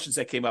of the questions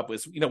that came up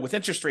was, with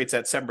interest rates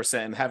at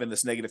 7% and having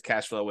this negative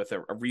cash flow with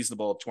a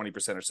reasonable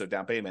 20% or so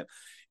down payment,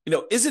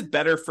 is it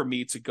better for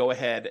me to go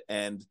ahead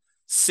and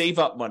save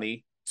up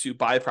money to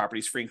buy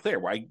properties free and clear,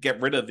 where I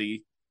get rid of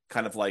the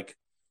kind of like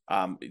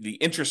the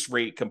interest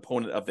rate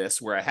component of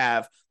this, where I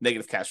have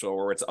negative cash flow,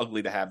 or it's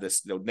ugly to have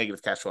this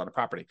negative cash flow on a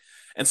property?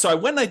 And so I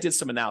went and I did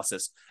some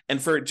analysis,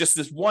 and for just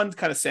this one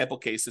kind of sample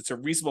case, it's a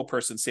reasonable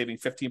person saving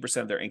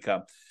 15% of their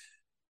income.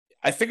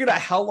 I figured out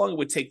how long it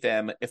would take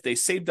them if they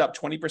saved up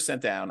 20%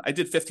 down. I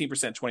did 15%,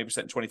 20%,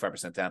 and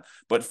 25% down.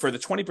 But for the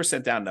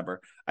 20% down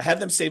number, I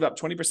had them save up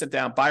 20%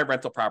 down, buy a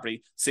rental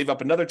property, save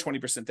up another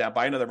 20% down,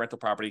 buy another rental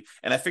property.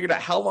 And I figured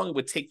out how long it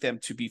would take them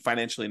to be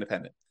financially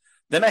independent.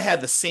 Then I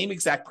had the same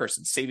exact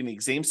person saving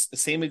the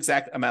same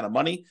exact amount of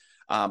money,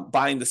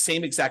 buying the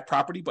same exact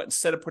property, but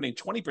instead of putting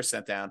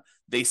 20% down,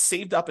 they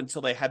saved up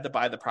until they had to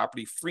buy the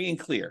property free and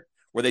clear,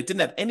 where they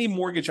didn't have any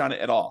mortgage on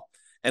it at all.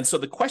 And so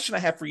the question I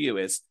have for you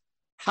is,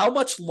 how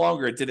much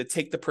longer did it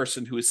take the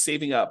person who is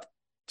saving up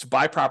to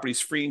buy properties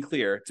free and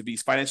clear to be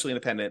financially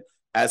independent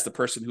as the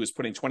person who is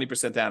putting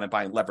 20% down and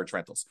buying leverage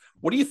rentals?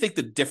 What do you think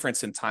the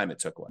difference in time it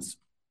took was?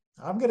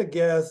 I'm going to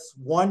guess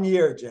 1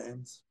 year,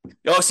 James.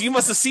 Oh, so you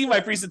must have seen my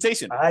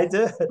presentation. I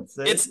did.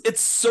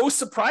 It's so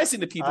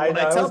surprising to people when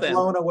I tell them. I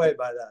was blown away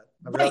by that.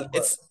 Right.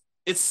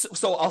 It's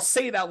so I'll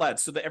say it out loud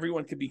so that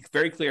everyone can be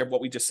very clear of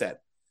what we just said.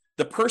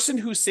 The person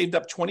who saved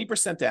up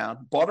 20%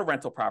 down, bought a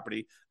rental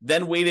property,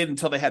 then waited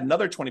until they had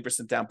another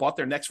 20% down, bought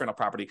their next rental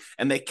property,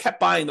 and they kept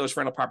buying those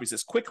rental properties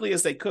as quickly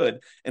as they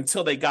could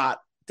until they got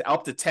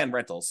up to 10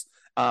 rentals.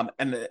 And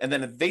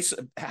then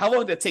how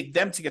long did it take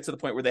them to get to the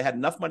point where they had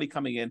enough money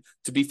coming in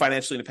to be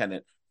financially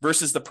independent,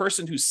 versus the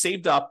person who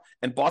saved up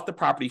and bought the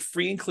property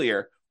free and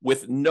clear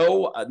with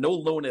no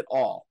loan at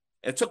all?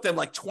 And it took them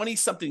like 20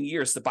 something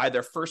years to buy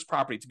their first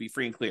property to be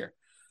free and clear.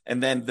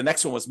 And then the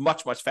next one was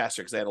much, much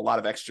faster because they had a lot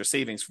of extra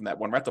savings from that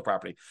one rental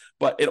property.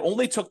 But it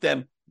only took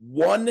them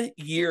 1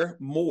 year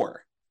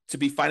more to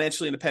be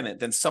financially independent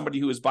than somebody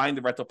who is buying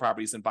the rental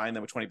properties and buying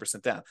them with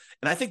 20% down.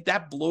 And I think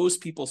that blows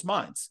people's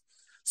minds.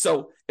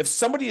 So if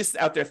somebody is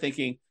out there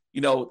thinking,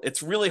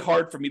 it's really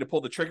hard for me to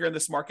pull the trigger in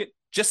this market,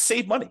 just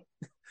save money.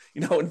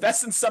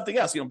 Invest in something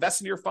else,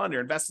 invest in your fund or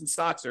invest in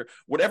stocks or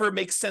whatever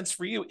makes sense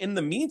for you in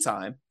the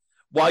meantime,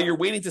 while you're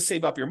waiting to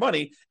save up your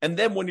money. And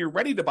then when you're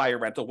ready to buy a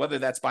rental, whether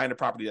that's buying a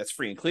property that's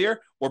free and clear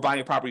or buying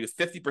a property with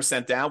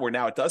 50% down where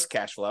now it does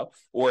cash flow,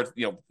 or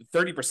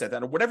 30%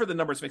 down, or whatever the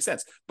numbers make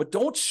sense. But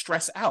don't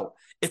stress out.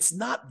 It's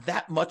not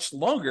that much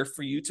longer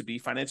for you to be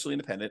financially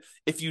independent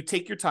if you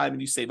take your time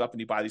and you save up and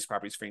you buy these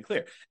properties free and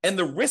clear. And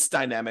the risk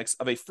dynamics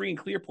of a free and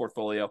clear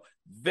portfolio,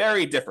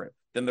 very different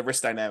than the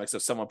risk dynamics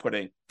of someone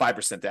putting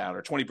 5% down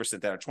or 20%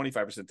 down or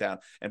 25% down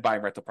and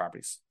buying rental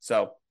properties.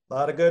 So a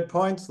lot of good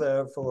points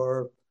there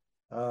for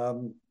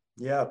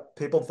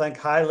people think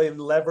highly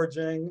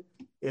leveraging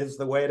is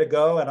the way to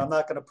go. And I'm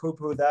not going to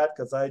poo-poo that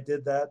because I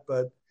did that,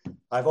 but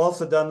I've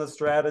also done the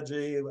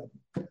strategy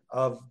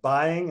of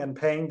buying and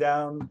paying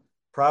down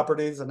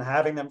properties and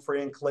having them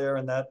free and clear.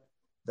 And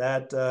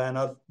that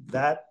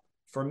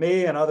for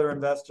me and other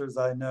investors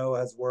I know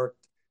has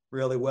worked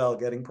really well,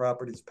 getting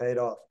properties paid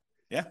off.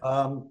 Yeah.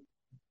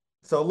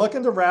 So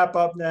looking to wrap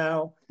up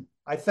now,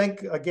 I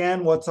think,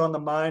 again, what's on the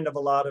mind of a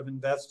lot of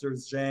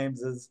investors,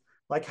 James, is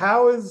like,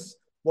 how is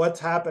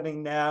what's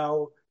happening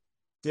now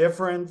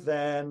different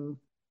than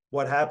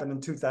what happened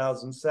in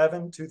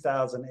 2007,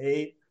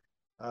 2008?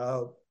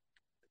 How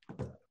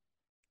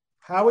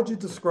would you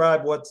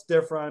describe what's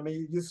different? I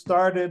mean, you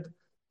started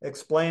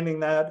explaining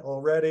that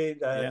already,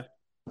 that,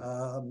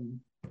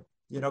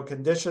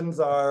 conditions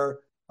are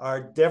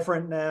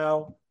different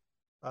now,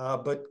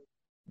 but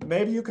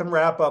maybe you can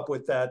wrap up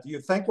with that. Do you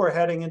think we're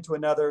heading into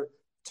another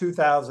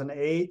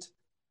 2008,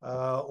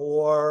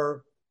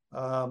 or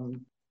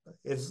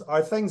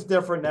are things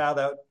different now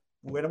that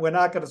we're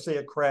not going to see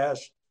a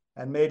crash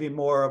and maybe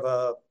more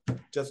of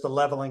just a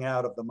leveling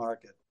out of the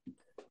market?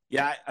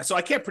 Yeah, so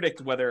I can't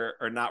predict whether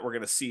or not we're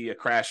going to see a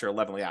crash or a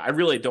leveling out. I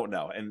really don't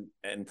know.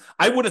 And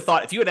I would have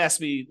thought, if you had asked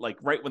me, like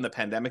right when the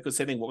pandemic was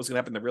hitting, what was going to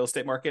happen in the real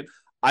estate market,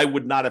 I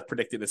would not have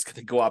predicted it's going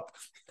to go up,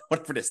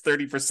 whatever it is,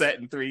 30%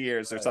 in 3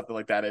 years or something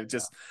like that.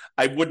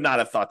 I would not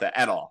have thought that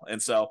at all.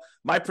 And so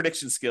my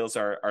prediction skills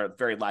are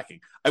very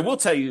lacking. I will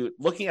tell you,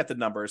 looking at the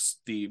numbers,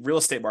 the real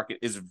estate market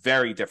is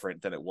very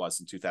different than it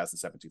was in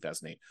 2007,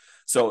 2008.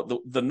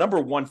 So the number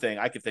one thing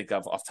I could think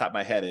of off the top of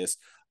my head is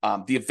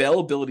the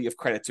availability of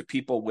credit to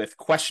people with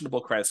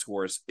questionable credit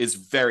scores is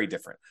very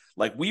different.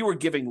 Like, we were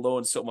giving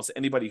loans to almost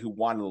anybody who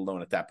wanted a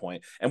loan at that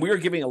point. And we were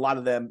giving a lot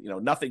of them,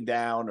 nothing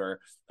down or,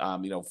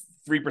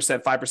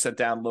 3%, 5%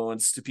 down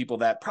loans to people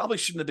that probably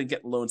shouldn't have been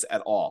getting loans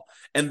at all.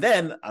 And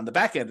then on the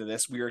back end of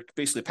this, we were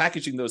basically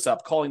packaging those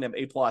up, calling them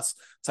A+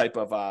 type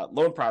of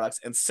loan products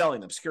and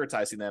selling them,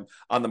 securitizing them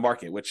on the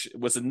market, which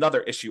was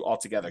another issue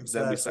altogether, because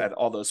then we had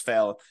all those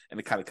fail and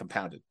it kind of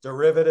compounded.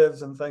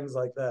 Derivatives and things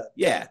like that.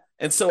 Yeah.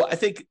 And so I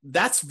think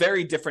that's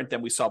very different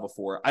than we saw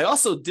before. I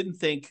also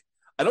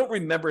I don't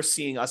remember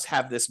seeing us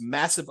have this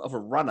massive of a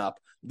run up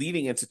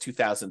leading into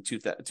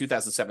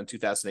 2007,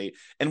 2008.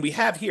 And we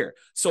have here.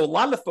 So a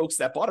lot of the folks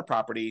that bought a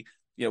property,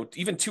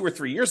 even 2 or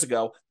 3 years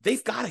ago,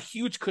 they've got a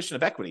huge cushion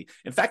of equity.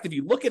 In fact, if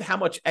you look at how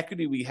much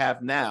equity we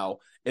have now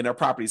in our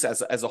properties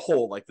as a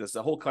whole, like this,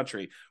 the whole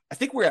country, I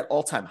think we're at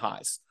all-time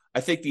highs.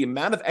 I think the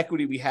amount of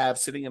equity we have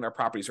sitting in our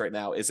properties right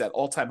now is at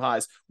all-time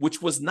highs,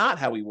 which was not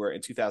how we were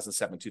in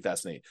 2007,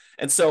 2008.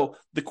 And so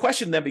the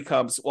question then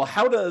becomes, well,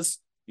 how does,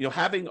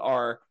 having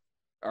our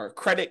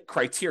credit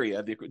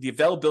criteria, the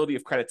availability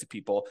of credit to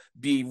people,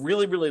 be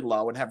really, really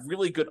low and have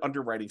really good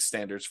underwriting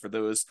standards for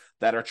those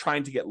that are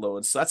trying to get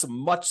loans? So that's a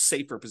much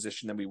safer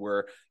position than we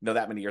were,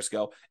 that many years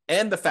ago.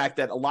 And the fact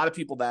that a lot of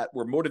people that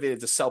were motivated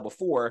to sell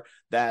before,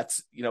 that,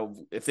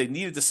 if they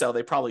needed to sell,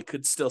 they probably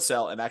could still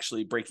sell and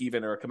actually break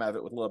even or come out of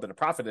it with a little bit of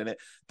profit in it,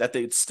 that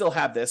they'd still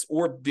have this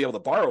or be able to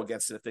borrow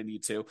against it if they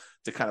need to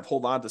kind of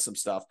hold on to some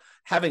stuff.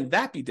 Having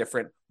that be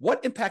different,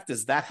 what impact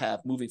does that have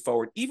moving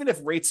forward, even if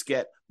rates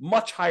get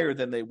much higher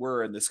than they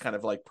were in this kind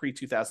of like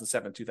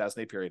pre-2007,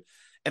 2008 period?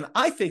 And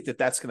I think that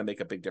that's going to make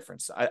a big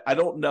difference. I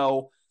don't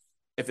know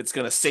if it's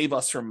going to save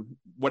us from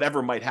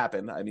whatever might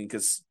happen. I mean,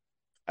 because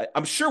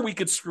I'm sure we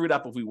could screw it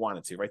up if we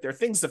wanted to, right? There are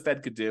things the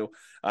Fed could do.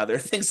 There are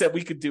things that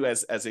we could do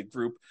as a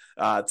group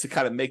to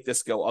kind of make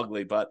this go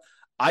ugly. But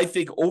I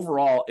think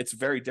overall, it's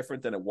very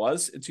different than it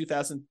was in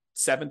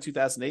 2007,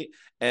 2008.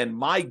 And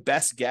my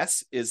best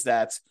guess is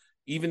that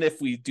even if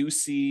we do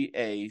see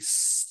a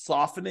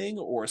softening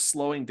or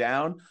slowing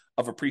down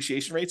of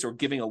appreciation rates or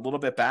giving a little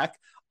bit back,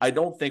 I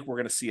don't think we're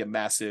going to see a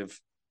massive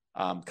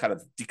kind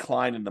of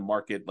decline in the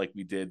market like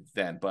we did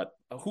then. But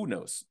who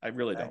knows? I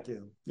really don't. Thank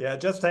you. Yeah,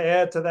 just to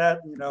add to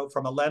that,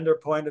 from a lender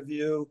point of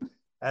view,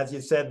 as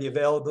you said, the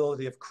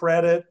availability of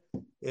credit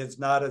is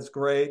not as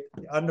great.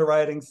 The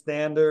underwriting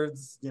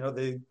standards,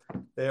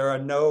 there are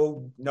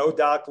no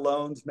doc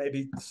loans.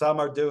 Maybe some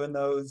are doing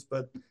those,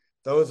 but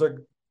those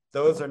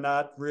are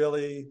not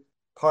really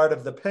part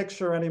of the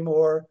picture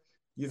anymore.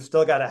 You've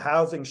still got a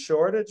housing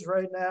shortage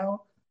right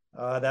now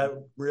that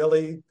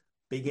really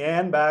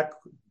began back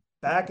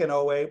in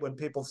 '08 when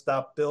people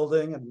stopped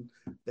building, and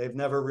they've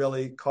never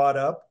really caught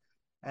up.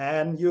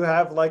 And you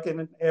have, like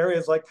in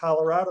areas like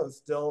Colorado,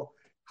 still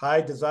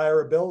high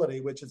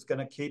desirability, which is going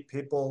to keep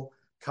people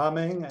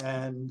coming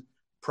and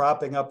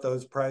propping up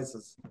those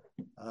prices.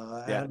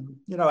 And,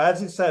 you know,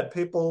 as you said,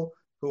 people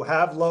who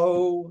have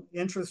low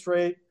interest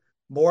rate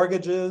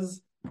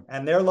mortgages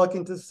and they're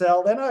looking to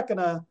sell, they're not going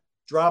to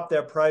drop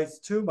their price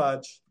too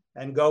much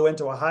and go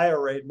into a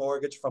higher rate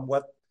mortgage for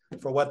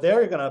what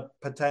they're going to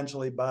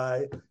potentially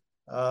buy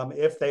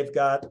if they've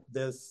got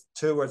this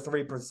 2 or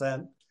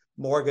 3%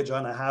 mortgage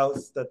on a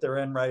house that they're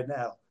in right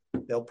now.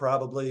 They'll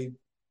probably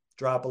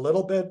drop a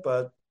little bit,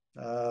 but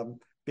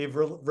be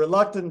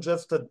reluctant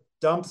just to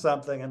dump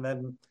something and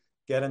then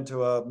get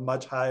into a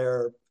much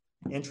higher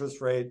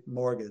interest rate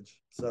mortgage.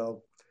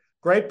 So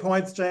great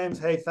points, James.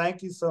 Hey,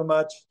 thank you so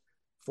much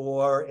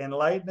for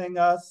enlightening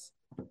us.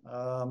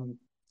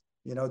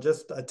 You know,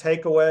 just a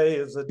takeaway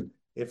is that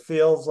it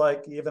feels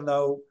like even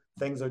though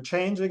things are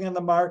changing in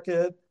the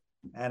market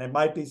and it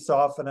might be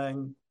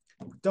softening,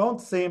 don't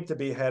seem to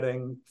be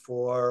heading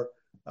for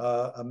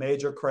a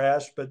major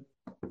crash, but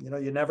you know,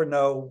 you never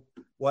know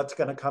what's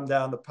going to come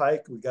down the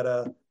pike. We got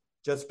to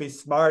just be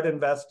smart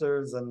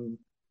investors and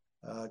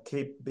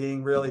keep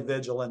being really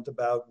vigilant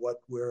about what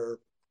we're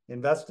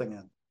investing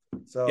in.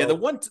 So yeah, the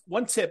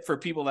one tip for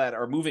people that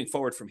are moving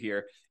forward from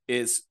here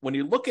is when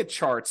you look at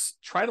charts,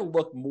 try to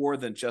look more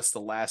than just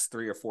the last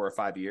 3 or 4 or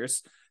 5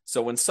 years.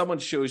 So when someone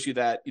shows you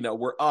that, you know,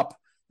 we're up,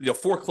 you know,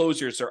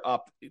 foreclosures are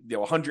up, you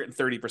know,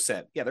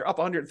 130%. Yeah, they're up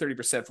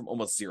 130% from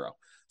almost zero.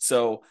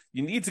 So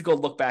you need to go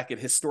look back at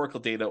historical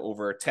data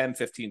over 10,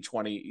 15,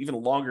 20, even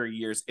longer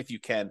years if you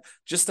can,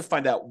 just to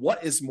find out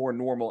what is more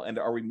normal and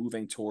are we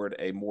moving toward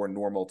a more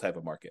normal type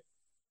of market.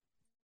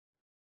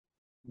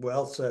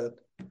 Well said.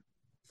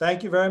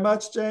 Thank you very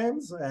much,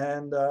 James.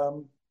 And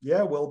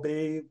yeah, we'll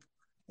be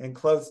in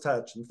close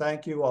touch. And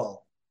thank you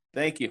all.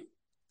 Thank you.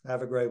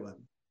 Have a great one.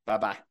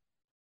 Bye-bye.